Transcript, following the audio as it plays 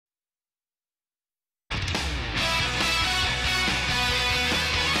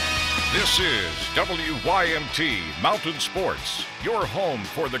This is WYMT Mountain Sports, your home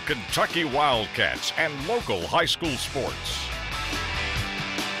for the Kentucky Wildcats and local high school sports.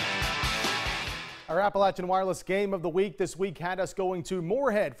 Our Appalachian Wireless game of the week this week had us going to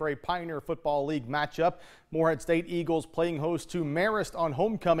Moorhead for a Pioneer Football League matchup. Moorhead State Eagles playing host to Marist on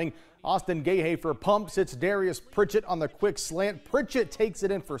homecoming. Austin Gayhafer pumps. It's Darius Pritchett on the quick slant. Pritchett takes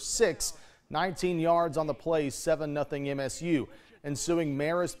it in for 6, 19 yards on the play, 7-0 MSU. Ensuing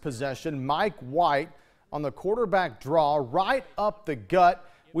Marist possession, Mike White on the quarterback draw right up the gut,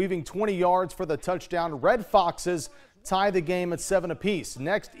 weaving 20 yards for the touchdown. Red Foxes tie the game at 7 apiece.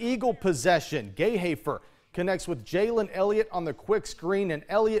 Next Eagle possession, Gayhafer connects with Jalen Elliott on the quick screen, and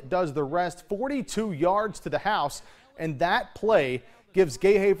Elliott does the rest, 42 yards to the house, and that play gives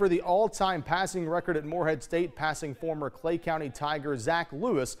Gayhafer the all-time passing record at Moorhead State, passing former Clay County Tiger Zach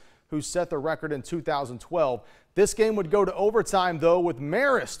Lewis, who set the record in 2012. This game would go to overtime, though, with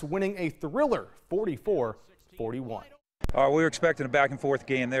Marist winning a thriller 44-41. We were expecting a back-and-forth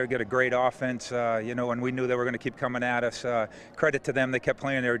game. They got a great offense, and we knew they were going to keep coming at us. Credit to them. They kept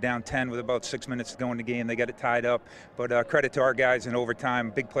playing. They were down 10 with about 6 minutes to go in the game. They got it tied up. But credit to our guys in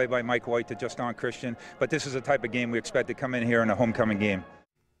overtime. Big play by Mike White to Justin Christian. But this is the type of game we expect to come in here in a homecoming game.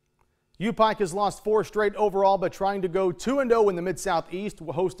 UPike has lost 4 straight overall, but trying to go 2-0 in the Mid-Southeast,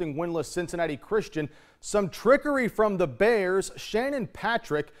 hosting winless Cincinnati Christian. Some trickery from the Bears. Shannon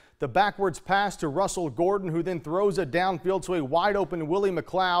Patrick, the backwards pass to Russell Gordon, who then throws it downfield to a wide-open Willie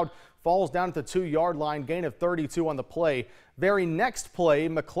McLeod. Falls down at the 2-yard line, gain of 32 on the play. Very next play,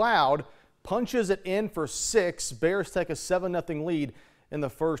 McLeod punches it in for 6. Bears take a 7-0 lead in the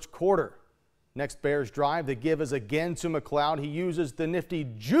first quarter. Next Bears drive, the give is again to McLeod. He uses the nifty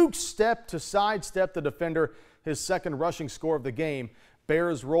juke step to sidestep the defender, his second rushing score of the game.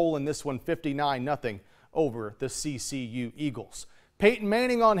 Bears roll in this one 59-0 over the CCU Eagles. Peyton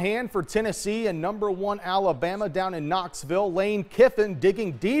Manning on hand for Tennessee and #1 Alabama down in Knoxville. Lane Kiffin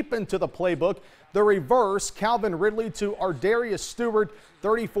digging deep into the playbook. The reverse, Calvin Ridley to Ardarius Stewart,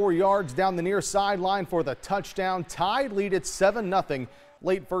 34 yards down the near sideline for the touchdown. Tide lead at 7-0.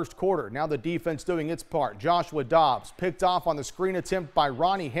 Late first quarter. Now the defense doing its part. Joshua Dobbs picked off on the screen attempt by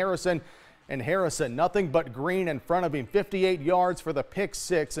Ronnie Harrison, and Harrison nothing but green in front of him. 58 yards for the pick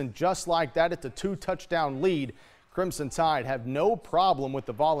 6, and just like that, it's a 2-touchdown lead. Crimson Tide have no problem with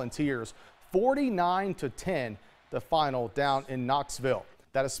the Volunteers. 49-10 the final down in Knoxville.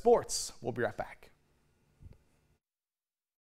 That is sports. We'll be right back.